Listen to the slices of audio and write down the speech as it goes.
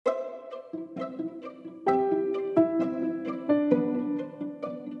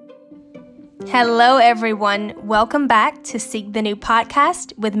Hello, everyone. Welcome back to Seek the New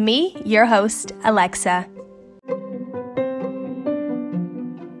podcast with me, your host, Alexa.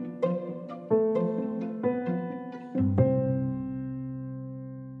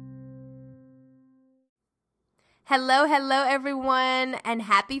 Hello, everyone, and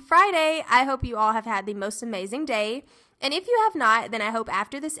happy Friday. I hope you all have had the most amazing day. And if you have not, then I hope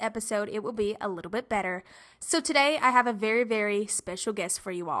after this episode, it will be a little bit better. So today, I have a very, very special guest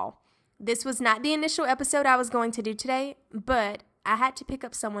for you all. This was not the initial episode I was going to do today, but I had to pick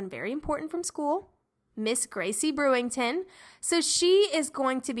up someone very important from school, Miss Gracie Brewington. So she is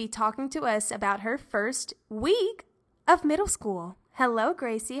going to be talking to us about her first week of middle school. Hello,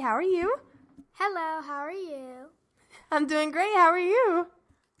 Gracie. How are you? Hello, how are you? I'm doing great. How are you?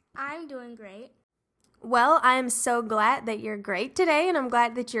 I'm doing great. Well, I am so glad that you're great today, and I'm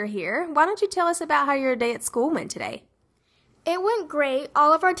glad that you're here. Why don't you tell us about how your day at school went today? It went great.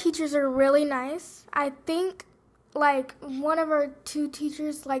 All of our teachers are really nice. I think, one of our two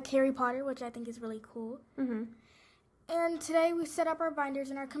teachers like Harry Potter, which I think is really cool. Mm-hmm. And today we set up our binders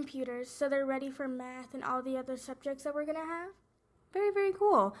and our computers so they're ready for math and all the other subjects that we're going to have. Very, very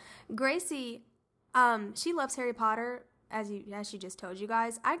cool. Gracie, she loves Harry Potter, as she just told you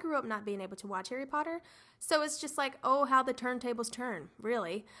guys. I grew up not being able to watch Harry Potter, so it's just like, oh, how the turntables turn,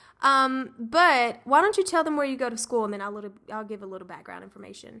 really. But why don't you tell them where you go to school, and then I'll give a little background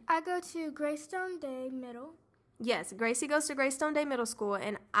information. I go to Greystone Day Middle. Yes, Gracie goes to Greystone Day Middle School,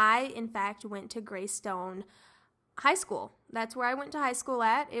 and I, in fact, went to Greystone High School. That's where I went to high school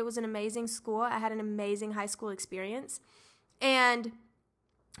at. It was an amazing school. I had an amazing high school experience. And,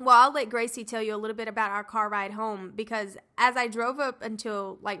 well, I'll let Gracie tell you a little bit about our car ride home, because as I drove up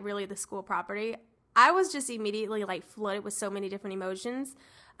until, really the school property, I was just immediately, flooded with so many different emotions.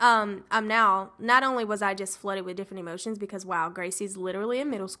 Now, not only was I just flooded with different emotions because, wow, Gracie's literally in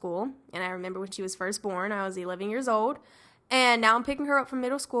middle school, and I remember when she was first born, I was 11 years old, and now I'm picking her up from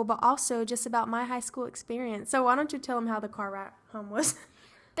middle school, but also just about my high school experience. So why don't you tell them how the car ride home was?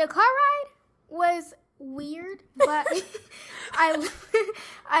 The car ride was weird, but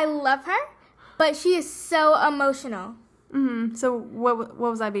I love her, but she is so emotional. Mm-hmm. So what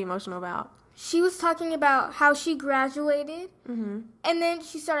was I being emotional about? She was talking about how she graduated, mm-hmm. and then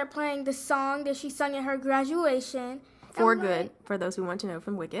she started playing the song that she sung at her graduation. For Good, for those who want to know,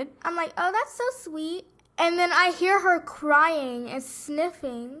 from Wicked. I'm like, oh, that's so sweet. And then I hear her crying and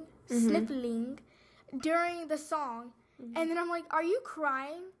sniffling during the song. Mm-hmm. And then I'm like, are you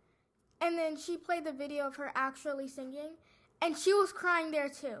crying? And then she played the video of her actually singing, and she was crying there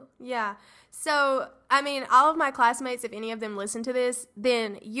too. Yeah. So, all of my classmates, if any of them listen to this,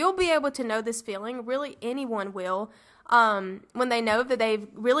 then you'll be able to know this feeling. Really, anyone will. When they know that they've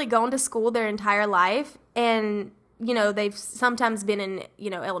really gone to school their entire life, and, they've sometimes been in,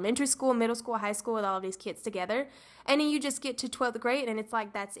 elementary school, middle school, high school with all of these kids together. And then you just get to 12th grade, and it's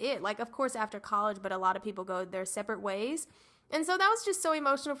like, that's it. Of course, after college, but a lot of people go their separate ways. And so that was just so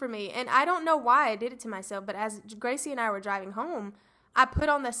emotional for me. And I don't know why I did it to myself, but as Gracie and I were driving home, I put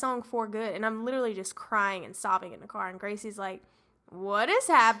on the song For Good, and I'm literally just crying and sobbing in the car. And Gracie's like, what is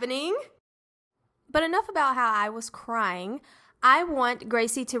happening? But enough about how I was crying. I want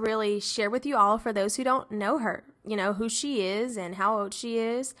Gracie to really share with you all, for those who don't know her, who she is and how old she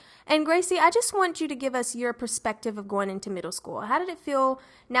is. And Gracie, I just want you to give us your perspective of going into middle school. How did it feel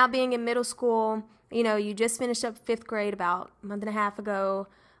now being in middle school? You just finished up 5th grade about a month and a half ago.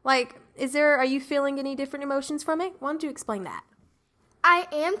 Are you feeling any different emotions from it? Why don't you explain that? I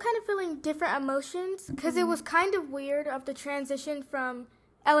am kind of feeling different emotions because it was kind of weird of the transition from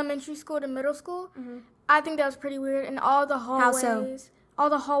elementary school to middle school. Mm-hmm. I think that was pretty weird. And all the hallways, How so? All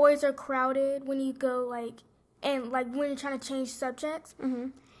the hallways are crowded when you go when you're trying to change subjects. Mm-hmm.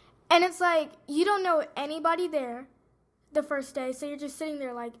 And it's you don't know anybody there the first day, so you're just sitting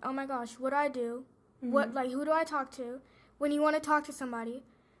there oh my gosh, what do I do? Mm-hmm. Who do I talk to when you want to talk to somebody?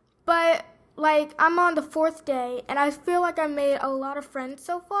 But, I'm on the 4th day, and I feel like I made a lot of friends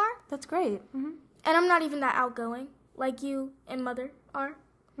so far. That's great. Mm-hmm. And I'm not even that outgoing, like you and Mother are.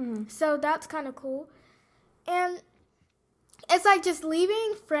 Mm-hmm. So that's kind of cool. And it's just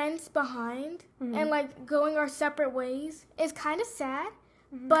leaving friends behind mm-hmm. and, going our separate ways is kind of sad.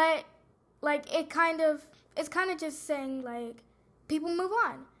 Mm-hmm. But, it's kind of just saying, people move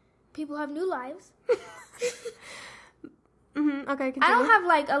on. People have new lives. Mm-hmm. Okay, continue. I don't have,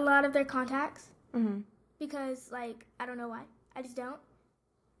 a lot of their contacts. Mm-hmm. Because, I don't know why. I just don't.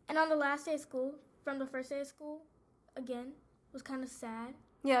 And on the last day of school, from the first day of school, again, was kind of sad.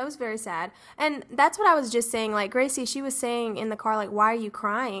 Yeah, it was very sad. And that's what I was just saying. Like, Gracie, she was saying in the car, like, why are you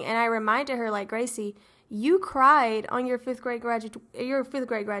crying? And I reminded her, like, Gracie, you cried on your fifth grade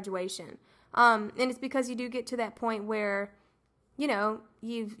graduation. And it's because you do get to that point where, you know,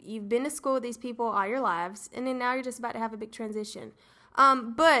 you've been to school with these people all your lives, and then now you're just about to have a big transition.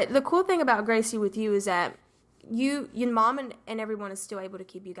 But the cool thing about Gracie with you is that your mom and everyone is still able to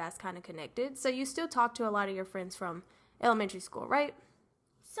keep you guys kind of connected. So you still talk to a lot of your friends from elementary school, right?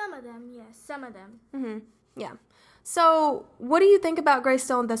 Some of them, yes, some of them. Mm-hmm. Yeah. So what do you think about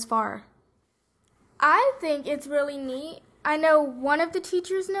Greystone thus far? I think it's really neat. I know one of the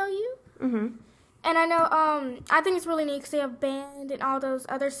teachers know you. Mm-hmm. And I know, I think it's really neat because they have band and all those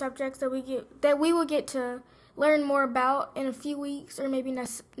other subjects that we will get to learn more about in a few weeks or maybe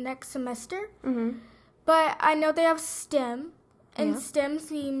next semester. Mm-hmm. But I know they have STEM, and Yeah. STEM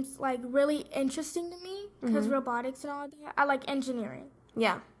seems like really interesting to me because robotics and all of that. I like engineering.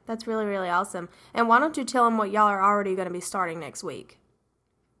 Yeah, that's really, really awesome. And why don't you tell them what y'all are already going to be starting next week?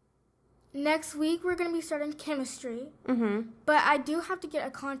 Next week we're going to be starting chemistry, Mm-hmm. but I do have to get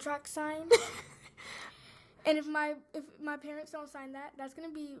a contract signed. And if my parents don't sign that, that's going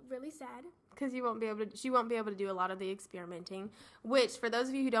to be really sad. Because she won't be able to do a lot of the experimenting, which, for those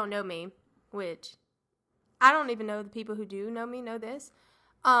of you who don't know me, which I don't even know the people who do know me know this,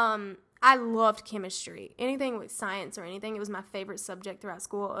 I loved chemistry. Anything with science or anything, it was my favorite subject throughout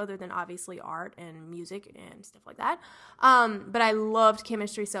school, other than obviously art and music and stuff like that. But I loved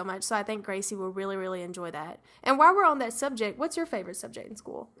chemistry so much, so I think Gracie will really, really enjoy that. And while we're on that subject, what's your favorite subject in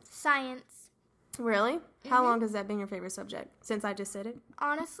school? Science. Really? How long has that been your favorite subject? Since I just said it?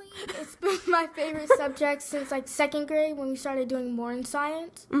 Honestly, it's been my favorite subject since like second grade when we started doing more in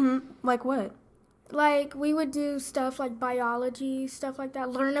science. Mm-hmm. Like what? Like, we would do stuff like biology, stuff like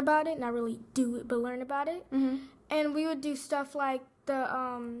that, learn about it, not really do it, but learn about it. Mm-hmm. And we would do stuff like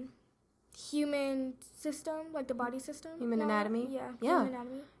the human system, like the body system. Human anatomy? Yeah, Yeah. human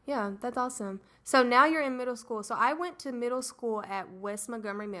anatomy. Yeah, that's awesome. So now you're in middle school. So I went to middle school at West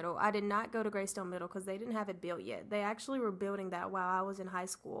Montgomery Middle. I did not go to Greystone Middle because they didn't have it built yet. They actually were building that while I was in high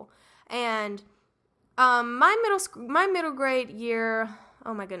school. And my middle grade year,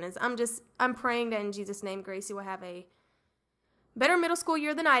 oh my goodness, I'm praying that in Jesus' name Gracie will have a better middle school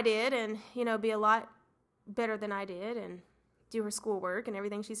year than I did, and, you know, be a lot better than I did and do her schoolwork and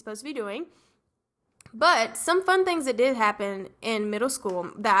everything she's supposed to be doing. But some fun things that did happen in middle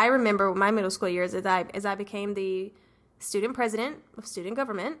school that I remember my middle school years as I became the student president of student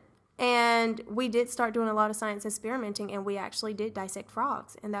government, and we did start doing a lot of science experimenting, and we actually did dissect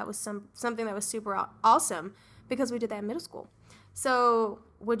frogs, and that was something that was super awesome because we did that in middle school. So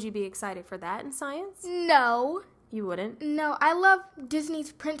would you be excited for that in science? No. You wouldn't? No, I love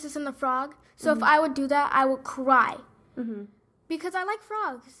Disney's Princess and the Frog, so if I would do that, I would cry. Mm-hmm. Because I like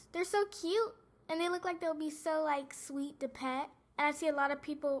frogs. They're so cute, and they look like they'll be so, like, sweet to pet. And I see a lot of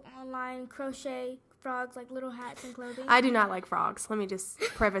people online crochet frogs, like little hats and clothing. I do not like frogs. Let me just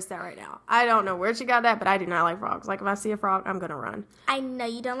preface that right now. I don't know where she got that, but I do not like frogs. Like, if I see a frog, I'm going to run. I know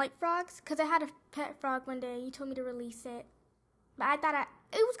you don't like frogs, because I had a pet frog one day. You told me to release it. But I thought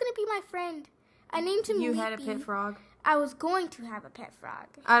it was going to be my friend. I named him You Leapy. had a pet frog? I was going to have a pet frog.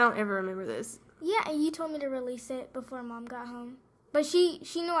 I don't ever remember this. Yeah, and you told me to release it before Mom got home. But she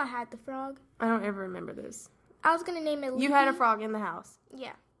knew I had the frog. I don't ever remember this. I was going to name it Leapy. You had a frog in the house.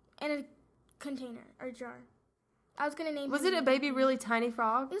 Yeah, in a container or jar. I was going to name Was him it a Leapy. baby, really tiny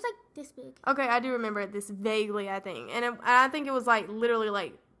frog? It was like this big. Okay, I do remember this vaguely, I think. And I think it was like literally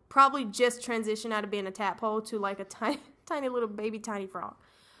like probably just transitioned out of being a tadpole to like a tiny little baby tiny frog.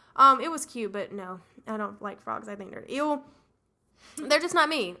 It was cute, but no, I don't like frogs. I think they're ill. They're just not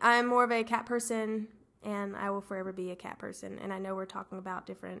me. I'm more of a cat person, and I will forever be a cat person. And I know we're talking about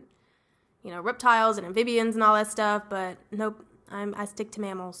different, reptiles and amphibians and all that stuff, but nope, I stick to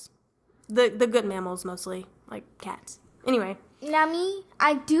mammals. The good mammals mostly, like cats. Anyway. Now me,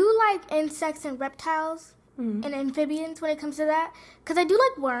 I do like insects and reptiles and amphibians when it comes to that, because I do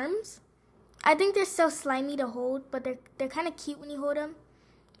like worms. I think they're so slimy to hold, but they're kind of cute when you hold them.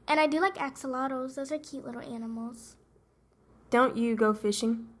 And I do like axolotls. Those are cute little animals. Don't you go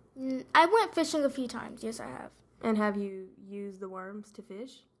fishing? I went fishing a few times. Yes, I have. And have you used the worms to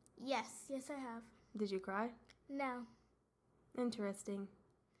fish? Yes, I have. Did you cry? No. Interesting.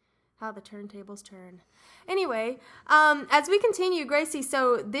 How the turntables turn. Anyway, as we continue, Gracie,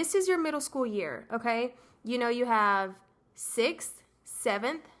 so this is your middle school year, okay? You have 6th,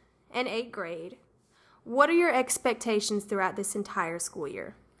 7th, and 8th grade. What are your expectations throughout this entire school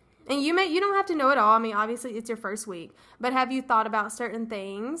year? And you don't have to know it all. I mean, obviously, it's your first week. But have you thought about certain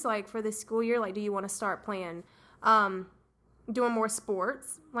things, like, for this school year? Like, do you want to start playing doing more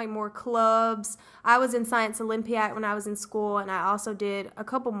sports, like more clubs. I was in Science Olympiad when I was in school, and I also did a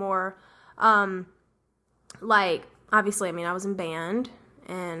couple more, like, obviously, I mean, I was in band,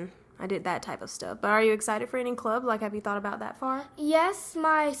 and I did that type of stuff. But are you excited for any club? Like, have you thought about that far? Yes,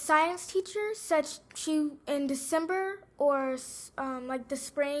 my science teacher said she in December or like the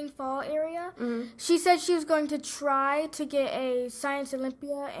spring, fall area, she said she was going to try to get a Science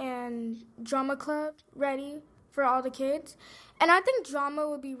Olympia and drama club ready for all the kids. And I think drama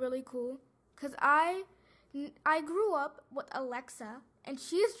would be really cool because I grew up with Alexa, and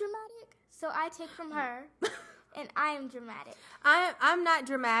she's dramatic, so I take from her. And I am dramatic. I'm not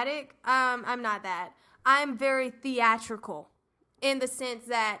dramatic. I'm not that. I'm very theatrical in the sense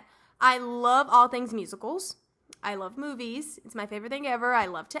that I love all things musicals. I love movies. It's my favorite thing ever. I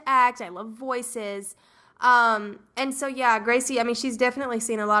love to act. I love voices. And so, yeah, Gracie, I mean, she's definitely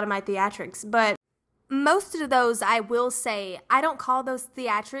seen a lot of my theatrics. But most of those, I will say, I don't call those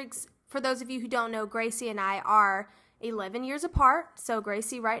theatrics. For those of you who don't know, Gracie and I are 11 years apart. So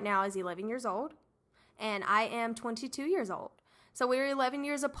Gracie right now is 11 years old. And I am 22 years old. So we're 11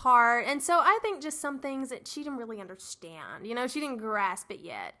 years apart. And so I think just some things that she didn't really understand. You know, she didn't grasp it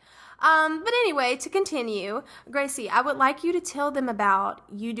yet. But anyway, to continue, Gracie, I would like you to tell them about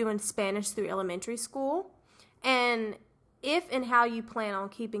you doing Spanish through elementary school. And if and how you plan on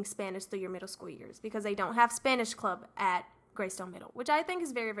keeping Spanish through your middle school years. Because they don't have Spanish club at Greystone Middle. Which I think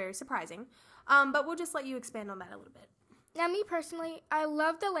is very, very surprising. But we'll just let you expand on that a little bit. Now, me personally, I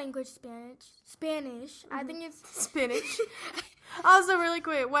love the language Spanish. I think it's... Spinach. Also, really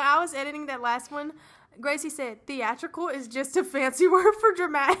quick, when I was editing that last one, Gracie said theatrical is just a fancy word for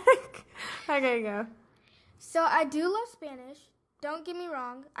dramatic. Okay, go. So, I do love Spanish. Don't get me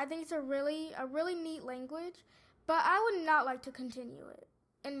wrong. I think it's a really neat language. But I would not like to continue it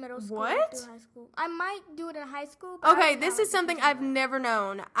in middle school. What? Through high school. I might do it in high school. But Okay, this is something I've never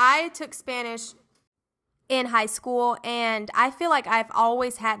known. I took Spanish in high school, and I feel like I've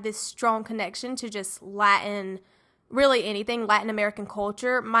always had this strong connection to just Latin, really anything, Latin American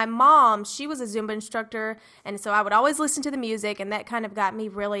culture. My mom, she was a Zumba instructor, and so I would always listen to the music, and that kind of got me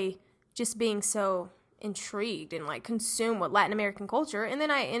really just being so intrigued and like consumed with Latin American culture. And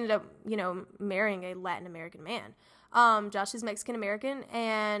then I ended up, you know, marrying a Latin American man. Josh is Mexican American,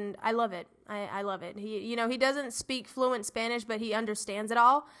 and I love it. I love it. He doesn't speak fluent Spanish, but he understands it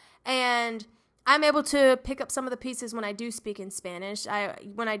all, and I'm able to pick up some of the pieces when I do speak in Spanish.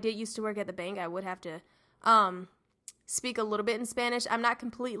 When I did used to work at the bank, I would have to speak a little bit in Spanish. I'm not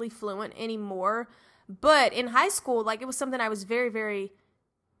completely fluent anymore, but in high school, like, it was something I was very, very,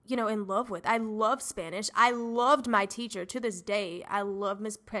 in love with. I love Spanish. I loved my teacher to this day. I love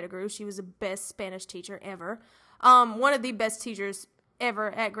Miss Pettigrew. She was the best Spanish teacher ever. One of the best teachers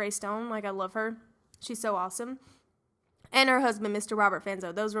ever at Greystone. Like, I love her. She's so awesome. And her husband, Mr. Robert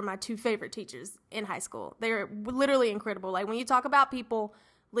Fanzo. Those were my two favorite teachers in high school. They were literally incredible. Like, when you talk about people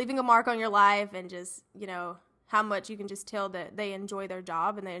leaving a mark on your life and just, how much you can just tell that they enjoy their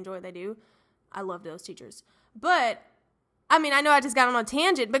job and they enjoy what they do, I love those teachers. But, I mean, I know I just got on a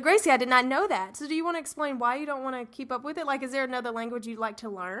tangent, but Gracie, I did not know that. So do you want to explain why you don't want to keep up with it? Like, is there another language you'd like to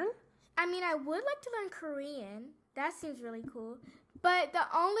learn? I mean, I would like to learn Korean. That seems really cool. But the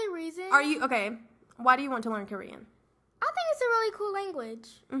only reason... Okay, why do you want to learn Korean? I think it's a really cool language.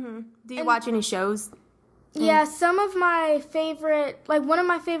 Mm-hmm. Do you watch any shows? Yeah, some of my favorite, like one of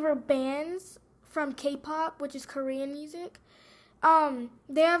my favorite bands from K-pop, which is Korean music,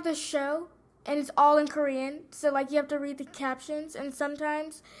 they have this show, and it's all in Korean. So, like, you have to read the captions, and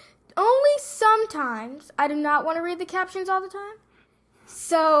only sometimes, I do not want to read the captions all the time.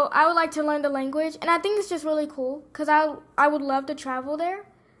 So, I would like to learn the language, and I think it's just really cool, because I would love to travel there.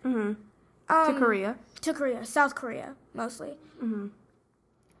 Mm-hmm. To Korea? To Korea, South Korea, mostly. Mm-hmm.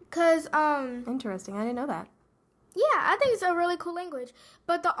 Because, Interesting, I didn't know that. Yeah, I think it's a really cool language.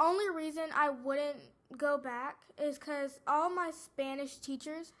 But the only reason I wouldn't go back is because all my Spanish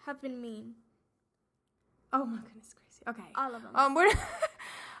teachers have been mean. Oh my goodness, Gracie. Okay. All of them.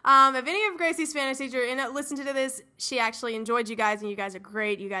 If any of Gracie's Spanish teacher listened to this, she actually enjoyed you guys, and you guys are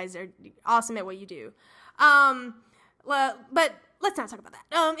great. You guys are awesome at what you do. But let's not talk about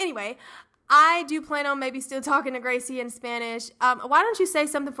that. Anyway, I do plan on maybe still talking to Gracie in Spanish. Why don't you say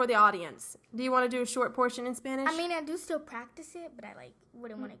something for the audience? Do you want to do a short portion in Spanish? I mean, I do still practice it, but I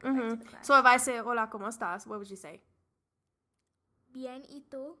wouldn't want to go back to the class. So if I say, hola, ¿cómo estás? What would you say? Bien, ¿y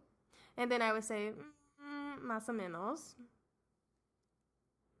tú? And then I would say, más o menos.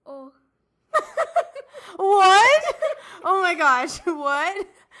 Oh. What? Oh my gosh, what?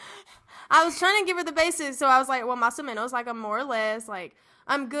 I was trying to give her the basics, so I was like, well, más o menos, like a more or less, like,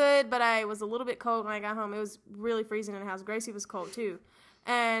 I'm good, but I was a little bit cold when I got home. It was really freezing in the house. Gracie was cold too.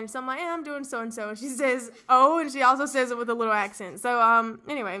 And so I'm like, yeah, I'm doing so-and-so. And she says, oh, and she also says it with a little accent. So,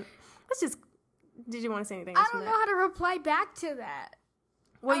 anyway, did you want to say anything else? I don't know how to reply back to that.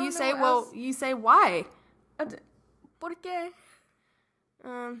 Well, you say why? ¿Por qué?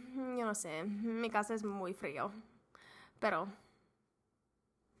 Yo no sé. Mi casa es muy frío. Pero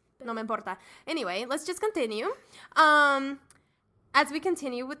no me importa. Anyway, let's just continue. As we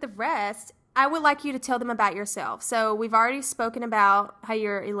continue with the rest, I would like you to tell them about yourself. So we've already spoken about how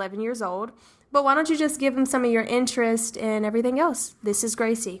you're 11 years old, but why don't you just give them some of your interest and everything else? This is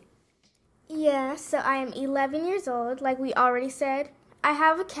Gracie. Yeah, so I am 11 years old, like we already said. I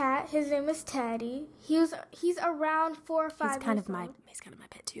have a cat. His name is Teddy. He's around 4 or 5 years old. He's kind of my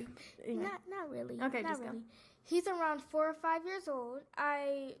pet too. Anyway. Not really. Okay, not just really. go. He's around 4 or 5 years old.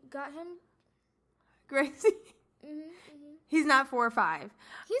 I got him. Gracie. He's not 4 or 5.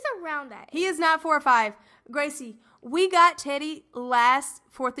 He's around that age. He is not 4 or 5. Gracie, we got Teddy last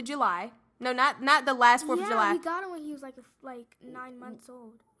 4th of July. No, not the last 4th of July. Yeah, we got him when he was like 9 months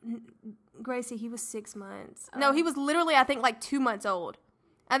old. Gracie, he was 6 months. Oh. No, he was literally, I think, like 2 months old.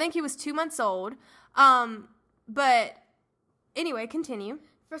 I think he was 2 months old. But anyway, continue.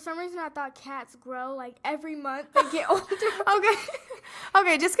 For some reason, I thought cats grow like every month. They get older.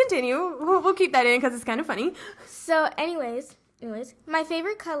 Okay, just continue. We'll keep that in because it's kind of funny. So, anyways, my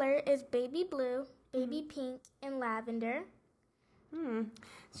favorite color is baby blue, baby pink, and lavender.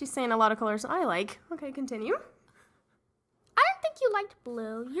 She's saying a lot of colors I like. Okay, continue. I didn't think you liked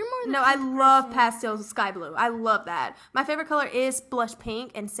blue. You're more than No, I love pastel sky blue. I love that. My favorite color is blush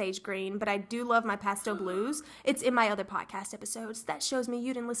pink and sage green, but I do love my pastel blues. It's in my other podcast episodes. That shows me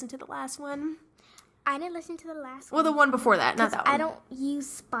you didn't listen to the last one. I didn't listen to the last one. Well, the one before that, not that one. I don't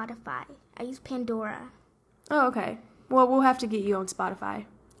use Spotify. I use Pandora. Oh, okay. Well, we'll have to get you on Spotify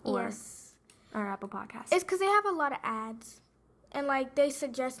or yes. our Apple Podcast. It's because they have a lot of ads. And, like, they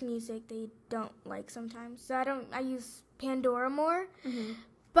suggest music they don't like sometimes. So I use Pandora more. Mm-hmm.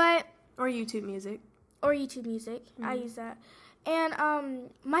 But... Or YouTube Music. Mm-hmm. I use that.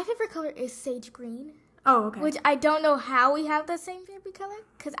 And my favorite color is sage green. Oh, okay. Which I don't know how we have the same favorite color.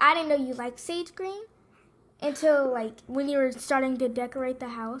 Because I didn't know you liked sage green until, like, when you were starting to decorate the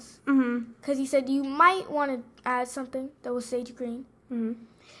house. Mm-hmm. Because you said you might want to add something that was sage green. Mm-hmm.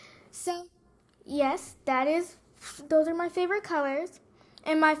 So, yes, those are my favorite colors.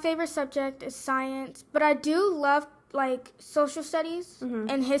 And my favorite subject is science. But I do love, like, social studies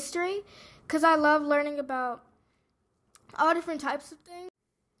and history. Because I love learning about all different types of things.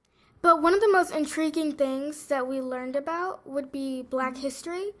 But one of the most intriguing things that we learned about would be Black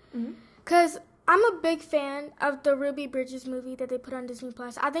history. Because I'm a big fan of the Ruby Bridges movie that they put on Disney+.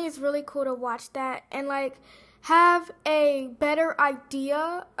 I think it's really cool to watch that and, like, have a better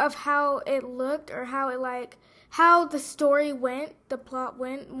idea of how it looked or how the story went, the plot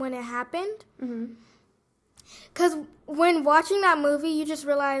went when it happened. Because when watching that movie, you just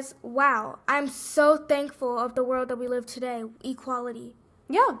realize, wow, I'm so thankful of the world that we live today, equality.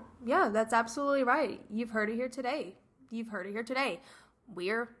 Yeah, that's absolutely right. You've heard it here today.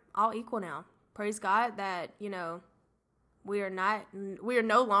 We're all equal now. Praise God that, we are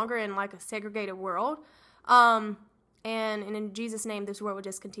no longer in like a segregated world. And in Jesus' name, this world will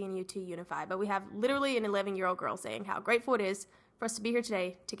just continue to unify. But we have literally an 11-year-old girl saying how grateful it is for us to be here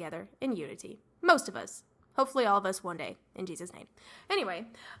today together in unity. Most of us. Hopefully all of us one day, in Jesus' name. Anyway,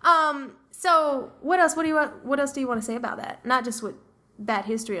 so what else do you want to say about that? Not just with that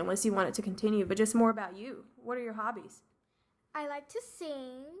history, unless you want it to continue, but just more about you. What are your hobbies? I like to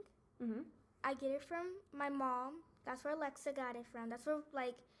sing. I get it from my mom. That's where Alexa got it from. That's where,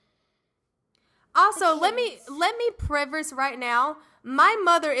 like... Also, let me preface right now. My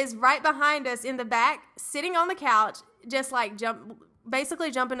mother is right behind us in the back, sitting on the couch, just like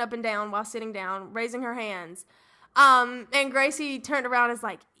basically jumping up and down while sitting down, raising her hands. And Gracie turned around and is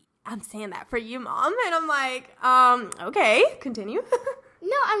like, I'm saying that for you, Mom. And I'm like, okay, continue.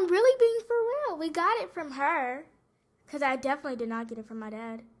 No, I'm really being for real. We got it from her. Because I definitely did not get it from my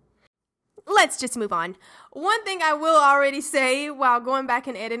dad. Let's just move on. One thing I will already say while going back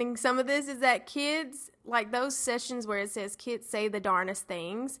and editing some of this is that kids, like those sessions where it says kids say the darnest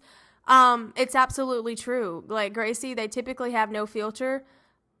things, it's absolutely true. Like Gracie, they typically have no filter.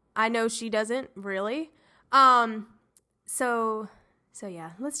 I know she doesn't, really. So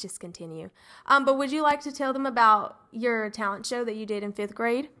yeah, let's just continue. But would you like to tell them about your talent show that you did in 5th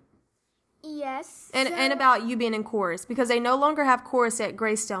grade? Yes. And about you being in chorus, because they no longer have chorus at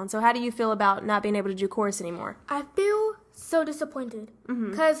Greystone. So how do you feel about not being able to do chorus anymore? I feel so disappointed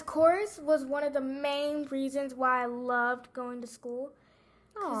because chorus was one of the main reasons why I loved going to school.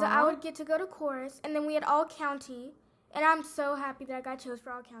 because I would get to go to chorus, and then we had all county, and I'm so happy that I got chose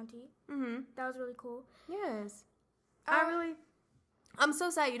for all county. That was really cool. Yes. I'm so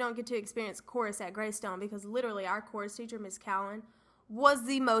sad you don't get to experience chorus at Greystone, because literally our chorus teacher, Miss Cowan, was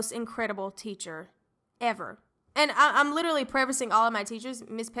the most incredible teacher ever. And I'm literally prefacing all of my teachers,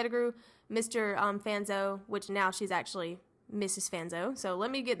 Miss Pettigrew, Mr. Fanzo, which now she's actually Mrs. Fanzo. So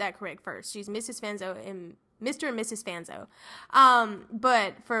let me get that correct first. She's Mrs. Fanzo and Mr. and Mrs. Fanzo.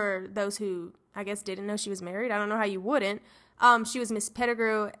 But for those who, I guess, didn't know she was married, I don't know how you wouldn't, she was Miss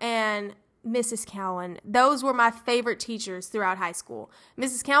Pettigrew and Mrs. Cowan. Those were my favorite teachers throughout high school.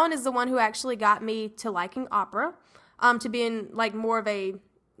 Mrs. Cowan is the one who actually got me to liking opera, to being like more of a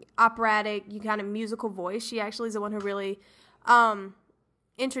operatic, kind of musical voice. She actually is the one who really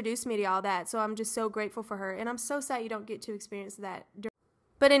introduced me to all that. So I'm just so grateful for her, and I'm so sad you don't get to experience that.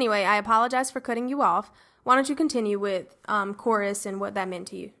 But anyway, I apologize for cutting you off. Why don't you continue with chorus and what that meant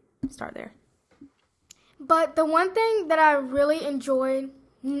to you? Start there. But the one thing that I really enjoyed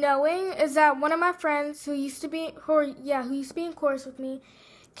knowing is that one of my friends who used to be in chorus with me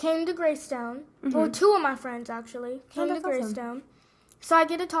came to Greystone. Well, two of my friends actually came to Greystone. Awesome. So I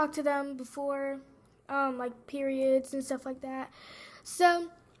get to talk to them before like periods and stuff like that. So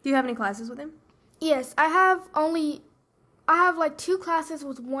do you have any classes with him? Yes, I have like 2 classes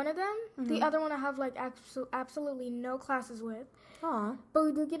with one of them. The other one I have like absolutely no classes with. Aw. But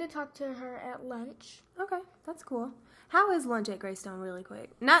we do get to talk to her at lunch. Okay, that's cool. How is lunch at Greystone, really quick?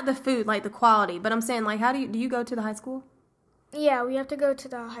 Not the food, like the quality, but I'm saying, like, how do you go to the high school? Yeah, we have to go to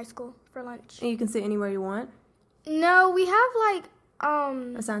the high school for lunch. And you can sit anywhere you want? No, we have like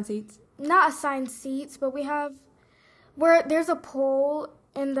assigned seats? Not assigned seats, but we have where there's a pole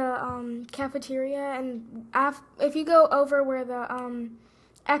in the cafeteria, and if you go over where the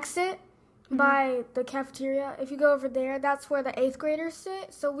exit by the cafeteria, if you go over there, that's where the 8th graders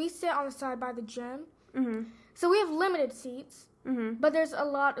sit. So we sit on the side by the gym. So we have limited seats, but there's a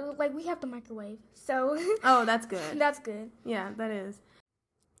lot, like we have the microwave. So oh, that's good. That's good. Yeah, that is.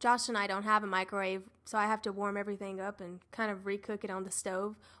 Josh and I don't have a microwave, so I have to warm everything up and kind of recook it on the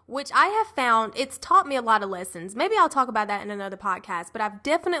stove, which I have found it's taught me a lot of lessons. Maybe I'll talk about that in another podcast, but I've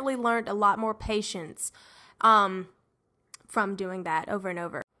definitely learned a lot more patience from doing that over and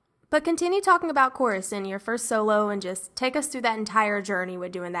over. But continue talking about chorus and your first solo, and just take us through that entire journey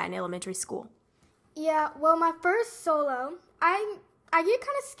with doing that in elementary school. Yeah, well, my first solo, I get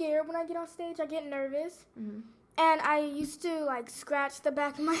kind of scared when I get on stage. I get nervous. And I used to, like, scratch the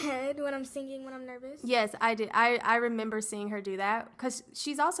back of my head when I'm singing when I'm nervous. Yes, I did. I remember seeing her do that, because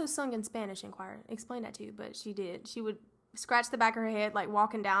she's also sung in Spanish in choir. Explain that to you, but she did. She would scratch the back of her head, like,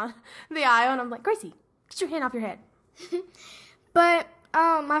 walking down the aisle, and I'm like, Gracie, get your hand off your head. But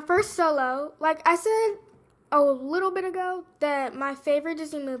my first solo, like I said a little bit ago, that my favorite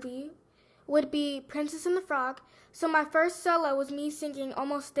Disney movie would be Princess and the Frog. So my first solo was me singing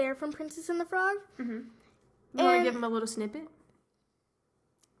Almost There from Princess and the Frog. You want to give them a little snippet?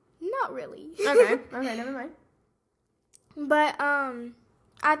 Not really. Okay, never mind. But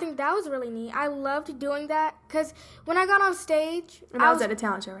I think that was really neat. I loved doing that because when I got on stage... And I was at the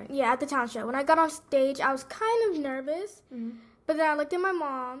talent show, right? Yeah, at the talent show. When I got on stage, I was kind of nervous. But then I looked at my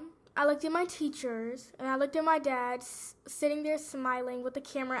mom, I looked at my teachers, and I looked at my dad sitting there smiling with the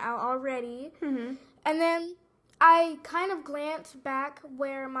camera out already. And then I kind of glanced back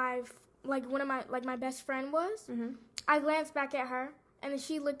where my best friend was. I glanced back at her, and then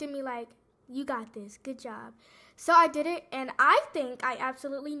she looked at me like, you got this, good job. So I did it, and I think I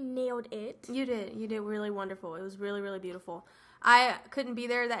absolutely nailed it. You did really wonderful. It was really, really beautiful. I couldn't be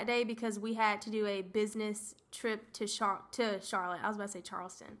there that day because we had to do a business trip to Charlotte. I was about to say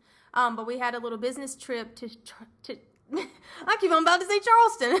Charleston. But we had a little business trip to I keep on about to say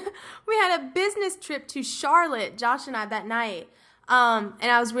Charleston. We had a business trip to Charlotte, Josh and I, that night. And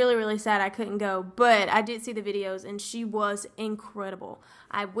I was really, really sad I couldn't go. But I did see the videos, and she was incredible.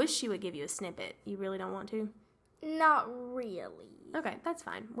 I wish she would give you a snippet. You really don't want to? Not really. Okay, that's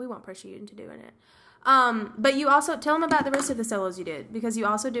fine. We won't pressure you into doing it. But you also, tell them about the rest of the solos you did, because you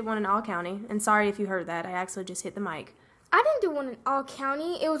also did one in All County. And sorry if you heard that. I actually just hit the mic. I didn't do one in All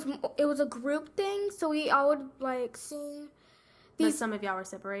County. It was a group thing, so we all would, like, sing. But some of y'all were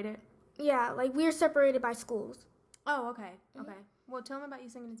separated? Yeah, like, we were separated by schools. Oh, okay. Okay. Well, tell them about you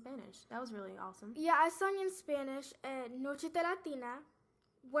singing in Spanish. That was really awesome. Yeah, I sung in Spanish at Noche de Latina,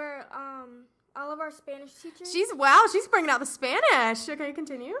 where all of our Spanish teachers... She's bringing out the Spanish. Okay,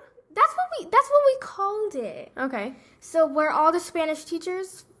 continue. That's what we called it. Okay. So where all the Spanish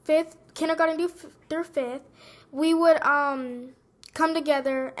teachers, kindergarten through 5th, we would come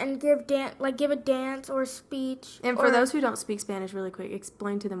together and give a dance or a speech. And for those who don't speak Spanish, really quick,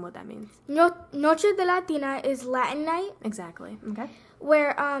 explain to them what that means. Noche de Latina is Latin night. Exactly. Okay.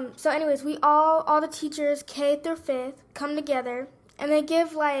 Where so anyways, we all the teachers K through 5th come together and they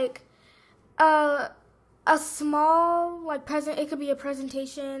give like a small like present. It could be a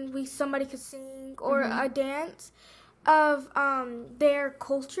presentation. Somebody could sing or a dance of their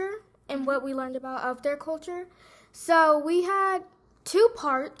culture and what we learned about of their culture. So we had 2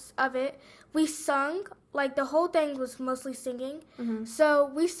 parts of it. We sung, like the whole thing was mostly singing.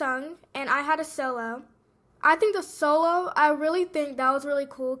 So we sung, and I had a solo. I think I really think that was really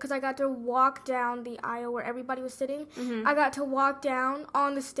cool because I got to walk down the aisle where everybody was sitting. I got to walk down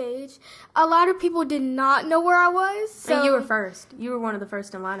on the stage. A lot of people did not know where I was. So, and you were first. You were one of the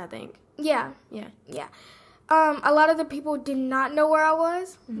first in line, I think. Yeah. A lot of the people did not know where I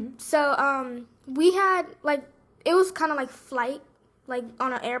was. So we had, like, it was kind of like flight, like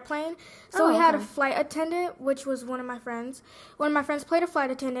on an airplane. So we had a flight attendant, which was one of my friends. One of my friends played a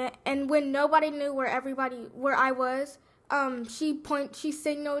flight attendant, and when nobody knew where I was, she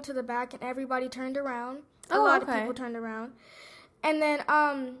signaled to the back, and everybody turned around. A lot of people turned around. And then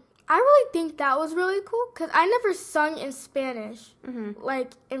I really think that was really cool because I never sung in Spanish,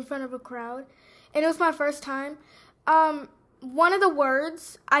 like in front of a crowd. And it was my first time. One of the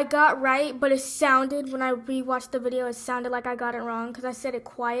words I got right, but it sounded, when I rewatched the video, it sounded like I got it wrong because I said it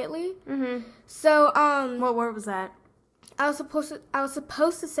quietly. So, what word was that? I was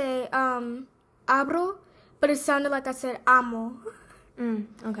supposed to say, abro, but it sounded like I said amo.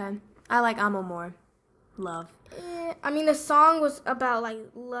 Okay. I like amo more. Love. I mean, the song was about, like,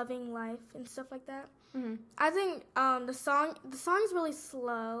 loving life and stuff like that. I think the song is really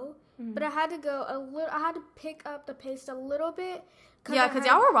slow, but I had to pick up the pace a little bit. Yeah, because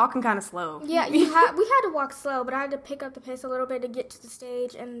y'all were walking kind of slow. Yeah, we had to walk slow, but I had to pick up the pace a little bit to get to the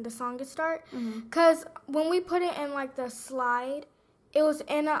stage and the song to start. Because when we put it in like the slide, it was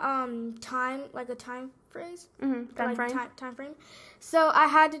in a time phrase, time frame. So I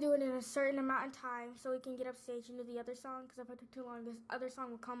had to do it in a certain amount of time so we can get up stage and do the other song. Because if I took too long, this other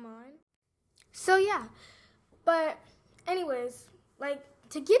song will come on. So yeah, but anyways, like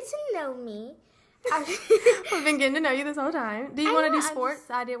to get to know me, I've been getting to know you this whole time. Do you want to do sports?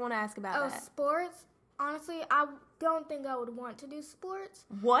 I didn't want to ask about that. Sports? Honestly, I don't think I would want to do sports.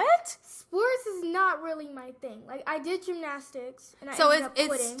 What? Sports is not really my thing. Like I did gymnastics, and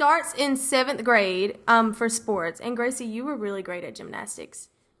it starts in 7th grade for sports. And Gracie, you were really great at gymnastics.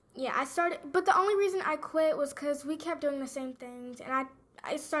 Yeah, I started, but the only reason I quit was because we kept doing the same things, and I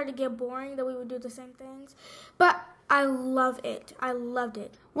started to get boring that we would do the same things. But I love it. I loved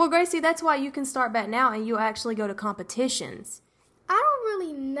it. Well, Gracie, that's why you can start back now and you'll actually go to competitions. I don't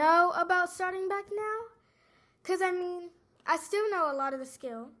really know about starting back now. Because, I mean, I still know a lot of the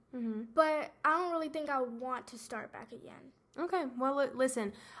skill. But I don't really think I would want to start back again. Okay. Well,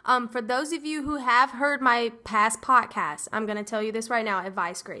 listen. For those of you who have heard my past podcasts, I'm going to tell you this right now.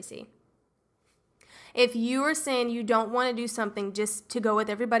 Advice, Gracie. If you are saying you don't want to do something just to go with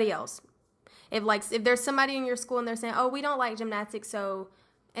everybody else, if there's somebody in your school and they're saying, oh, we don't like gymnastics, so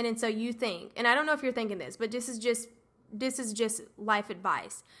you think, and I don't know if you're thinking this, but this is just life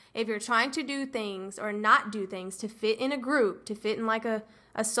advice. If you're trying to do things or not do things to fit in a group, to fit in like a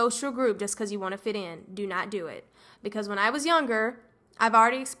social group just because you want to fit in, do not do it. Because when I was younger, I've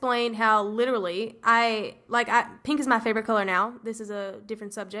already explained how literally pink is my favorite color now. This is a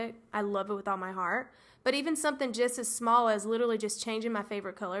different subject. I love it with all my heart. But even something just as small as literally just changing my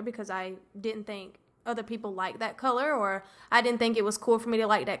favorite color because I didn't think other people liked that color or I didn't think it was cool for me to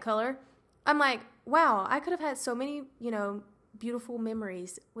like that color. I'm like, wow, I could have had so many, beautiful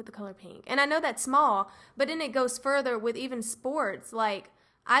memories with the color pink. And I know that's small, but then it goes further with even sports. Like,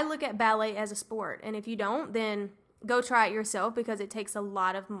 I look at ballet as a sport. And if you don't, then go try it yourself because it takes a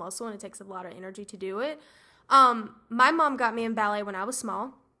lot of muscle and it takes a lot of energy to do it. My mom got me in ballet when I was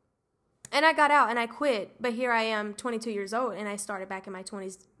small. And I got out and I quit, but here I am 22 years old and I started back in my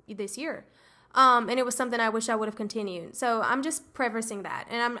 20s this year. And it was something I wish I would have continued. So I'm just prefacing that.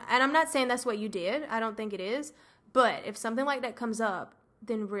 And I'm not saying that's what you did. I don't think it is. But if something like that comes up,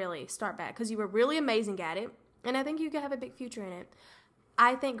 then really start back because you were really amazing at it. And I think you could have a big future in it.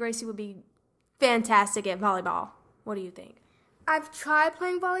 I think Gracie would be fantastic at volleyball. What do you think? I've tried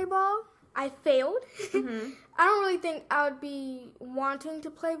playing volleyball. I failed. I don't really think I would be wanting to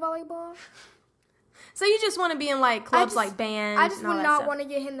play volleyball. So you just want to be in like clubs like band? I just would not want to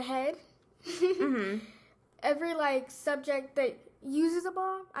get hit in the head. Every like subject that uses a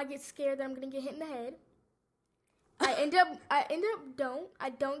ball, I get scared that I'm gonna get hit in the head. I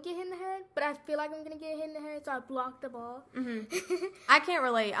don't get hit in the head, but I feel like I'm gonna get hit in the head, so I block the ball. Mm-hmm. I can't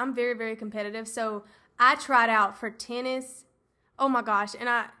relate. I'm very, very competitive, so I tried out for tennis. Oh my gosh! And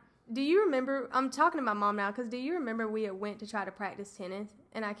do you remember? I'm talking to my mom now, because do you remember we went to try to practice tennis,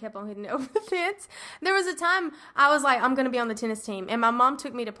 and I kept on hitting it over the fence? There was a time I was like, I'm gonna be on the tennis team, and my mom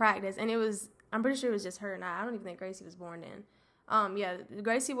took me to practice, and I'm pretty sure it was just her and I. I don't even think Gracie was born then. Yeah,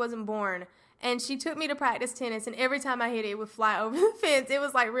 Gracie wasn't born. And she took me to practice tennis, and every time I hit it, it would fly over the fence. It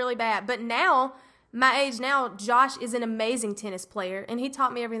was, like, really bad. But now, my age now, Josh is an amazing tennis player, and he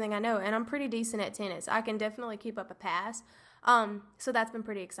taught me everything I know, and I'm pretty decent at tennis. I can definitely keep up a pass. So that's been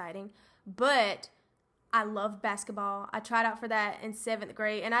pretty exciting. But I love basketball. I tried out for that in 7th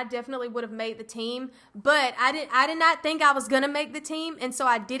grade, and I definitely would have made the team. But I did not think I was going to make the team, and so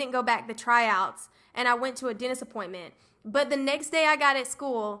I didn't go back to tryouts, and I went to a dentist appointment. But the next day I got at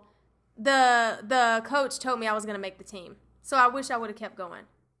school, the coach told me I was going to make the team. So I wish I would have kept going.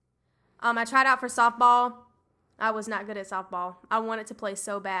 I tried out for softball. I was not good at softball. I wanted to play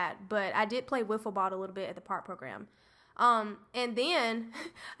so bad, but I did play wiffle ball a little bit at the park program. And then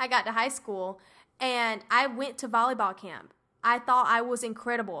I got to high school, and I went to volleyball camp. I thought I was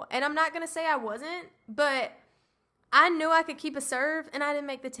incredible. And I'm not going to say I wasn't, but I knew I could keep a serve, and I didn't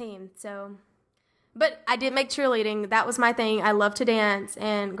make the team. But I did make cheerleading. That was my thing. I love to dance.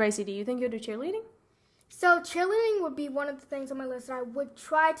 And Gracie, do you think you'll do cheerleading? So cheerleading would be one of the things on my list that I would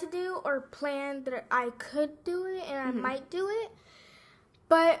try to do or plan that I could do it and I might do it.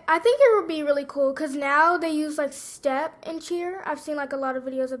 But I think it would be really cool because now they use like step in cheer. I've seen like a lot of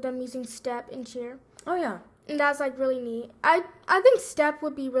videos of them using step in cheer. Oh, yeah. And that's like really neat. I think step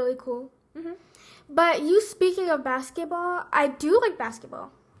would be really cool. Mm-hmm. But you speaking of basketball, I do like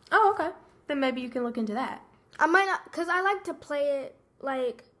basketball. Oh, okay. Then maybe you can look into that. I might not, because I like to play it,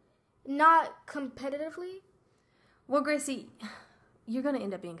 like, not competitively. Well, Gracie, you're going to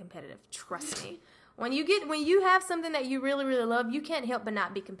end up being competitive. Trust me. When you have something that you really, really love, you can't help but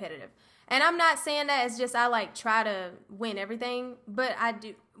not be competitive. And I'm not saying that as just I, like, try to win everything. But I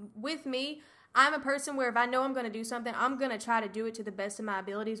do. With me, I'm a person where if I know I'm going to do something, I'm going to try to do it to the best of my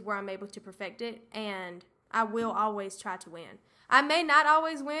abilities where I'm able to perfect it. And I will always try to win. I may not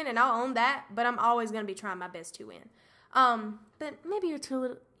always win, and I'll own that, but I'm always going to be trying my best to win. But maybe you're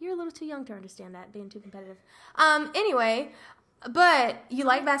a little too young to understand that, being too competitive. Anyway, but you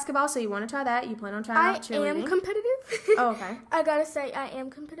like basketball, so you want to try that. You plan on trying out cheerleading. I am competitive. Oh, okay. I gotta say, I am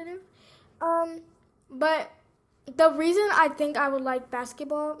competitive. But the reason I think I would like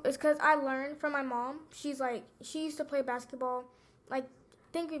basketball is because I learned from my mom. She used to play basketball, like,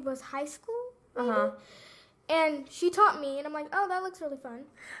 I think it was high school. Uh-huh. And she taught me, and I'm like, oh, that looks really fun.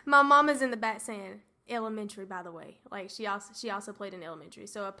 My mom is in the back saying elementary, by the way. Like, she also played in elementary.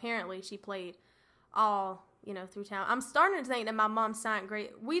 So apparently she played all, through town. I'm starting to think that my mom's not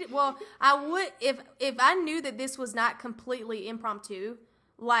great. I would, if I knew that this was not completely impromptu,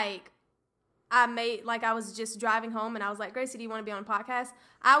 like, I was just driving home and I was like, Gracie, do you want to be on a podcast?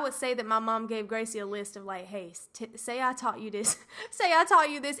 I would say that my mom gave Gracie a list of like, hey, say I taught you this. Say I taught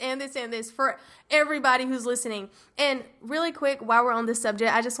you this and this and this for everybody who's listening. And really quick, while we're on this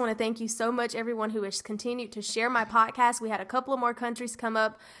subject, I just want to thank you so much, everyone who has continued to share my podcast. We had a couple of more countries come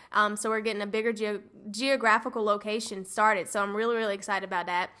up, so we're getting a bigger geographical location started. So I'm really, really excited about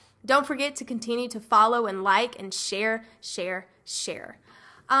that. Don't forget to continue to follow and like and share.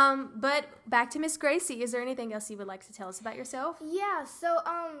 But back to Miss Gracie. Is there anything else you would like to tell us about yourself? Yeah, so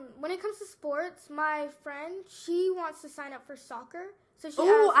when it comes to sports, my friend, she wants to sign up for soccer. So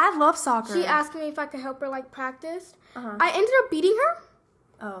I love soccer. She asked me if I could help her like practice. Uh-huh. I ended up beating her.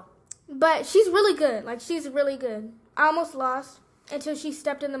 Oh. But she's really good. Like, she's really good. I almost lost until she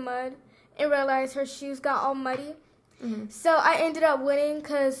stepped in the mud and realized her shoes got all muddy. Mm-hmm. So I ended up winning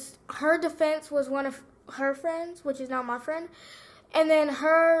because her defense was one of her friends, which is not my friend. And then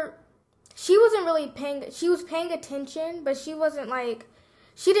she wasn't really she was paying attention, but she wasn't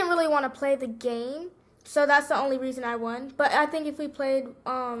she didn't really want to play the game. So that's the only reason I won. But I think if we played,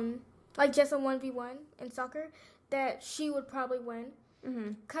 just a 1v1 in soccer, that she would probably win.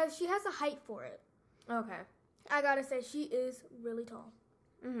 Mm-hmm. Because she has the height for it. Okay. I gotta say, she is really tall.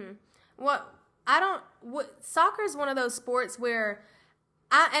 Mm-hmm. Soccer is one of those sports where,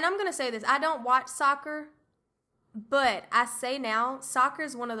 and I'm going to say this, I don't watch soccer. But I say now, soccer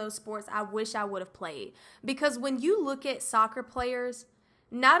is one of those sports I wish I would have played. Because when you look at soccer players,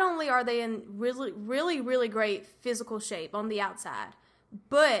 not only are they in really, really, really great physical shape on the outside,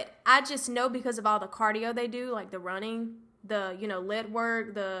 but I just know because of all the cardio they do, like the running, the, lead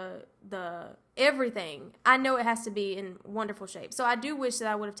work, the everything, I know it has to be in wonderful shape. So I do wish that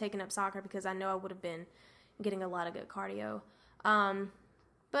I would have taken up soccer because I know I would have been, getting a lot of good cardio.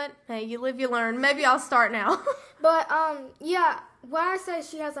 But hey, you live, you learn. Maybe I'll start now. But yeah, why I say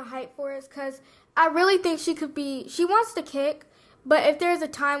she has a height for is because I really think she wants to kick, but if there's a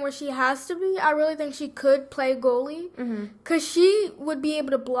time where she has to be, I really think she could play goalie because she would be able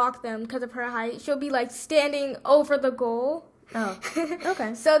to block them because of her height. She'll be like standing over the goal. Oh,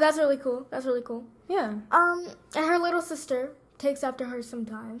 okay. So that's really cool. Yeah. And her little sister takes after her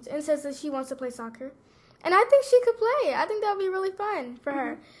sometimes and says that she wants to play soccer. And I think she could play. I think that would be really fun for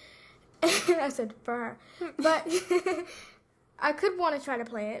her. I said for her. But I could want to try to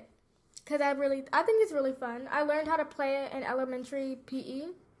play it. Because I think it's really fun. I learned how to play it in elementary PE.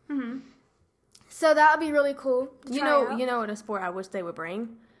 So that would be really cool. You know what a sport I wish they would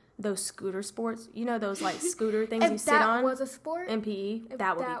bring? Those scooter sports. You know those like scooter things you sit on? If that was a sport? In PE?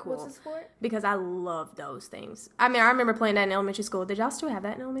 That would be cool. Was a sport? Because I love those things. I mean, I remember playing that in elementary school. Did y'all still have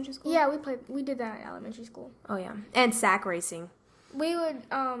that in elementary school? Yeah, we did that in elementary school. Oh, yeah. And sack racing. We would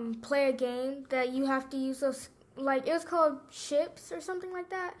play a game that you have to use those, like, it was called ships or something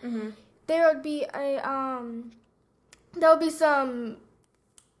like that. There would be some,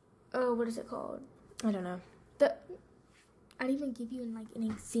 what is it called? I don't know. I didn't even give you like an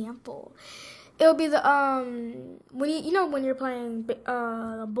example. It would be the when you're playing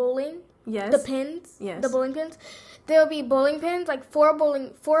bowling. Yes. The pins. Yes. The bowling pins. There will be bowling pins, like 4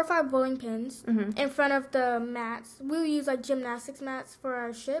 or 5 bowling pins in front of the mats. We would use like gymnastics mats for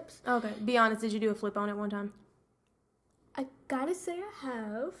our ships. Okay. Be honest. Did you do a flip on it one time? I gotta say I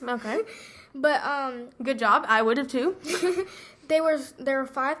have. Okay. But good job. I would have too. there were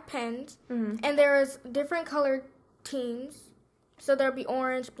 5 pins, and there was different colored teams. So there'd be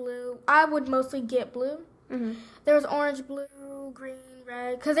orange, blue. I would mostly get blue. There was orange, blue, green,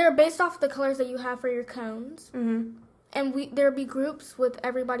 red, because they were based off the colors that you have for your cones. And there would be groups with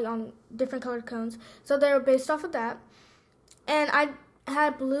everybody on different colored cones. So they were based off of that. And I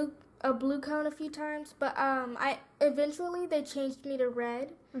had a blue cone a few times, but eventually they changed me to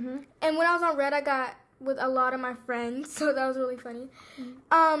red. And when I was on red, I got with a lot of my friends, so that was really funny.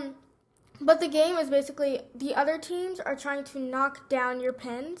 But the game is basically the other teams are trying to knock down your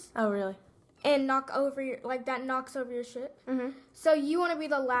pins. Oh, really? And knocks over your ship. So you want to be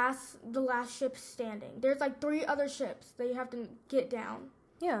the last ship standing. There's like 3 other ships that you have to get down.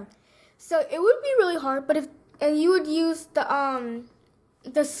 Yeah. So it would be really hard, but you would use the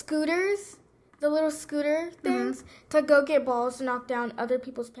scooters, the little scooter things, to go get balls to knock down other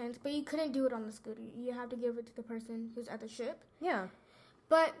people's pins. But you couldn't do it on the scooter. You have to give it to the person who's at the ship. Yeah.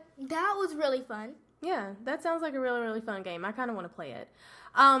 But that was really fun. Yeah, that sounds like a really, really fun game. I kind of want to play it.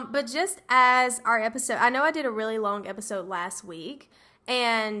 But just as our episode, I know I did a really long episode last week,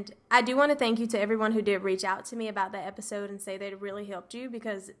 and I do want to thank you to everyone who did reach out to me about that episode and say that it really helped you,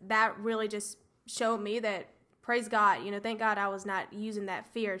 because that really just showed me that, praise God, thank God I was not using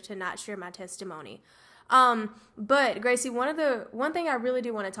that fear to not share my testimony. But Gracie, one thing I really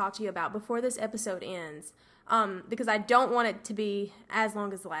do want to talk to you about before this episode ends, because I don't want it to be as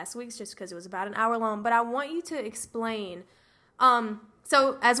long as last week's, just because it was about an hour long, but I want you to explain.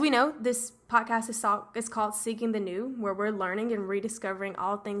 So as we know, this podcast is called Seeking the New, where we're learning and rediscovering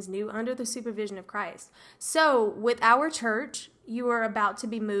all things new under the supervision of Christ. So with our church, you are about to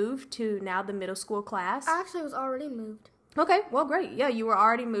be moved to now the middle school class. I actually was already moved. Okay, well, great. Yeah, you were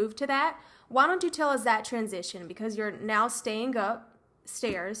already moved to that. Why don't you tell us that transition? Because you're now staying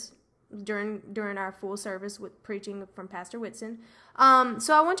upstairs during our full service with preaching from Pastor Whitson.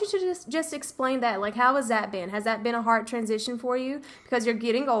 So I want you to just explain that. Like, how has that been? Has that been a hard transition for you? Because you're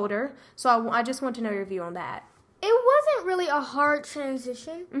getting older. So I just want to know your view on that. It wasn't really a hard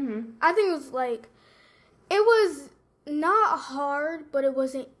transition. I think it was not hard, but it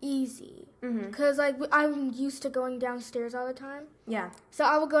wasn't easy. Because, I'm used to going downstairs all the time. Yeah. So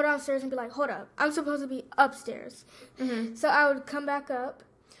I would go downstairs and be like, hold up, I'm supposed to be upstairs. So I would come back up.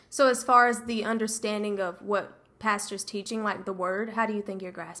 So as far as the understanding of what pastor's teaching, like the word, how do you think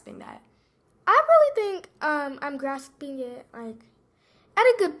you're grasping that? I really think I'm grasping it, at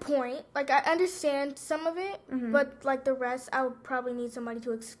a good point. I understand some of it, but, the rest, I would probably need somebody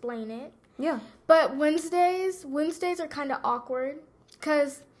to explain it. Yeah. But Wednesdays are kind of awkward,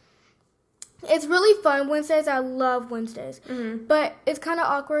 because it's really fun. Wednesdays, I love Wednesdays. But it's kind of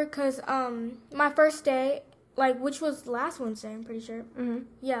awkward, because my first day, which was last Wednesday, I'm pretty sure.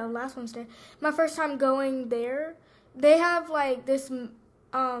 Yeah, last Wednesday. My first time going there, they have, this,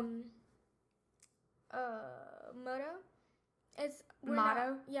 motto. It's...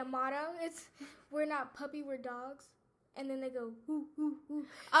 Motto? Motto. It's, we're not puppy, we're dogs. And then they go, whoo, whoo, whoo.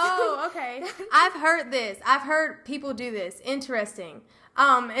 Oh, okay. I've heard this. I've heard people do this. Interesting.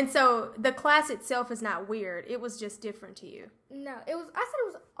 And so the class itself is not weird. It was just different to you. No, I said it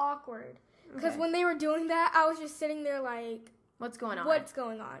was awkward. Because when they were doing that, I was just sitting there like... What's going on? What's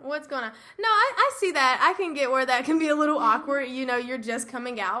going on? What's going on? No, I see that. I can get where that can be a little awkward. You know, you're just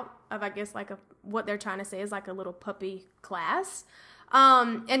coming out of, I guess, like what they're trying to say is like a little puppy class.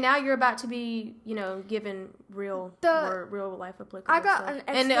 And now you're about to be, you know, given real life applicable I got stuff.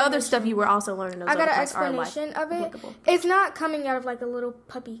 an And the other stuff you were also learning. Those I got other an parts are explanation of it. applicable. It's not coming out of like a little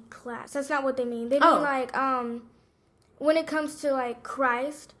puppy class. That's not what they mean. They mean like when it comes to like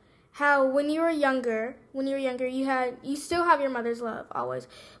Christ, how when you were younger, you still have your mother's love always,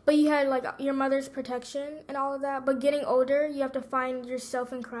 but you had like your mother's protection and all of that. But getting older, you have to find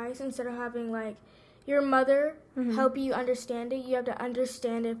yourself in Christ instead of having like your mother help you understand it. You have to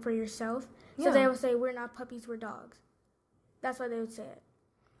understand it for yourself. So they would say, we're not puppies, we're dogs. That's why they would say it.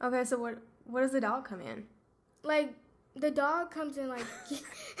 Okay, so what does the dog come in? Like, the dog comes in, like,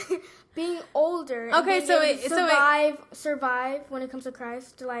 being older. Okay, and survive when it comes to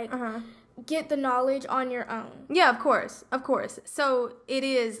Christ, to, like, get the knowledge on your own. Yeah, of course. So it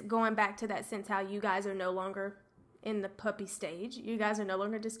is going back to that sense how you guys are no longer in the puppy stage. You guys are no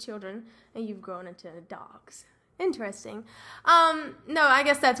longer just children, and you've grown into dogs. Interesting. No, I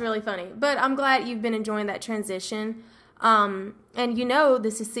guess that's really funny. But I'm glad you've been enjoying that transition. And you know,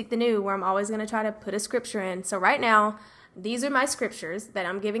 this is Seek the New, where I'm always going to try to put a scripture in. So right now, these are my scriptures that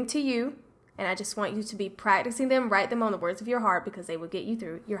I'm giving to you. And I just want you to be practicing them, write them on the words of your heart, because they will get you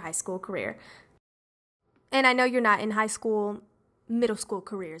through your high school career. And I know you're not in high school, middle school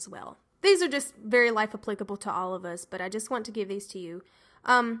career as well. These are just very life applicable to all of us, but I just want to give these to you.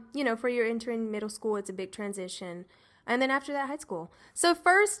 You know, for your entering middle school, it's a big transition. And then after that, high school. So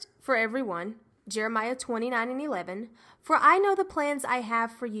first, for everyone, Jeremiah 29:11, for I know the plans I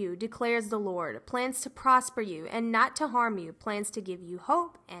have for you, declares the Lord, plans to prosper you and not to harm you, plans to give you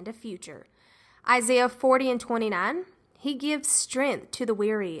hope and a future. Isaiah 40:29, he gives strength to the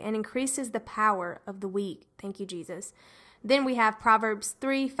weary and increases the power of the weak. Thank you, Jesus. Then we have Proverbs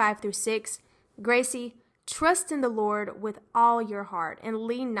 3:5-6, Gracie, trust in the Lord with all your heart and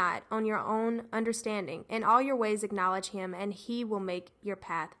lean not on your own understanding. In all your ways acknowledge him, and he will make your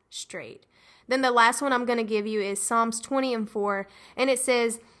path straight. Then the last one I'm going to give you is Psalms 20:4, and it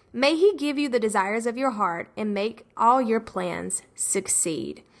says, may he give you the desires of your heart and make all your plans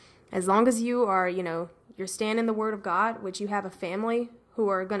succeed. As long as you are, you know, you're standing in the word of God, which you have a family who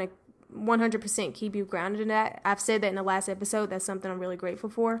are going to 100% keep you grounded in that. I've said that in the last episode. That's something I'm really grateful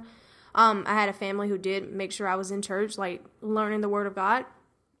for. I had a family who did make sure I was in church, like learning the word of God.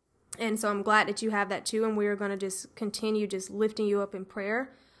 And so I'm glad that you have that too. And we're going to just continue just lifting you up in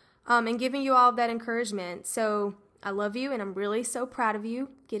prayer, and giving you all of that encouragement. So I love you, and I'm really so proud of you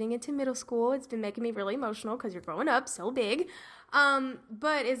getting into middle school. It's been making me really emotional because you're growing up so big.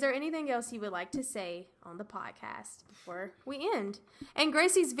 But is there anything else you would like to say on the podcast before we end? And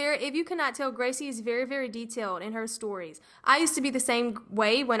Gracie's if you cannot tell, Gracie is very, very detailed in her stories. I used to be the same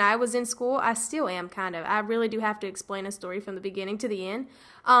way when I was in school. I still am, kind of. I really do have to explain a story from the beginning to the end.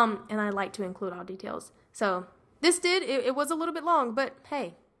 And I like to include all details. So this it was a little bit long, but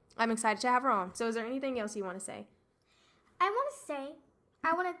hey, I'm excited to have her on. So is there anything else you want to say? I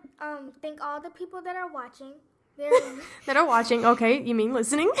want to thank all the people that are watching. That are watching, okay, you mean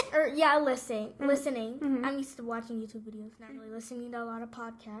listening? Listening. Mm-hmm. I'm used to watching YouTube videos, not really listening to a lot of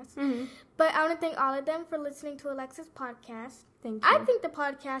podcasts. Mm-hmm. But I want to thank all of them for listening to Alexa's podcast. Thank you. I think the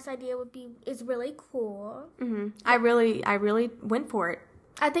podcast idea is really cool. Mm-hmm. I really went for it.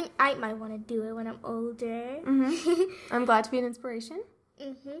 I think I might want to do it when I'm older. Mm-hmm. I'm glad to be an inspiration.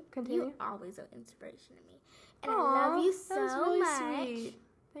 Mm-hmm. Continue. You're always an inspiration to me. And I love you so that was really much. Sweet.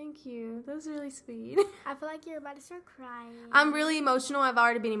 Thank you. That was really sweet. I feel like you're about to start crying. I'm really emotional. I've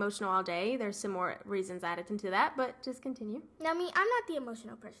already been emotional all day. There's some more reasons added into that, but just continue. Now, I'm not the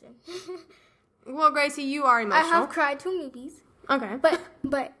emotional person. Well, Gracie, you are emotional. I have cried to movies. Okay.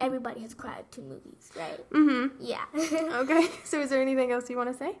 But everybody has cried to movies, right? Mm-hmm. Yeah. Okay. So is there anything else you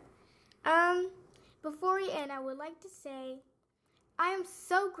want to say? Before we end, I would like to say I am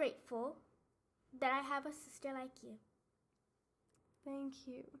so grateful that I have a sister like you. Thank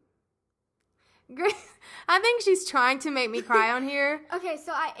you. Grace, I think she's trying to make me cry on here. Okay,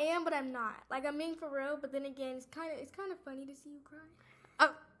 so I am, but I'm not. Like, I'm being for real, but then again, it's kind of funny to see you cry.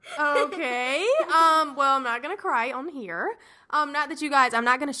 Okay. Well, I'm not going to cry on here. Not that you guys, I'm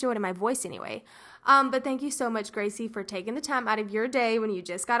not going to show it in my voice anyway. But thank you so much, Gracie, for taking the time out of your day when you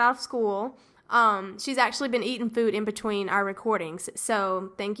just got out of school. She's actually been eating food in between our recordings.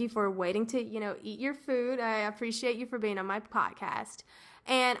 So thank you for waiting to, eat your food. I appreciate you for being on my podcast.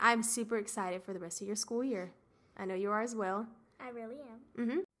 And I'm super excited for the rest of your school year. I know you are as well. I really am.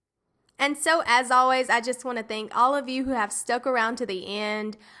 Mm-hmm. And so, as always, I just want to thank all of you who have stuck around to the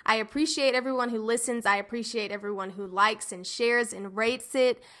end. I appreciate everyone who listens. I appreciate everyone who likes and shares and rates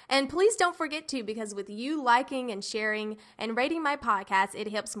it. And please don't forget to, because with you liking and sharing and rating my podcast, it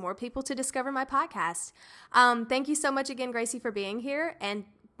helps more people to discover my podcast. Thank you so much again, Gracie, for being here. And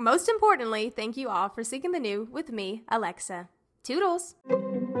most importantly, thank you all for seeking the new with me, Alexa. Toodles!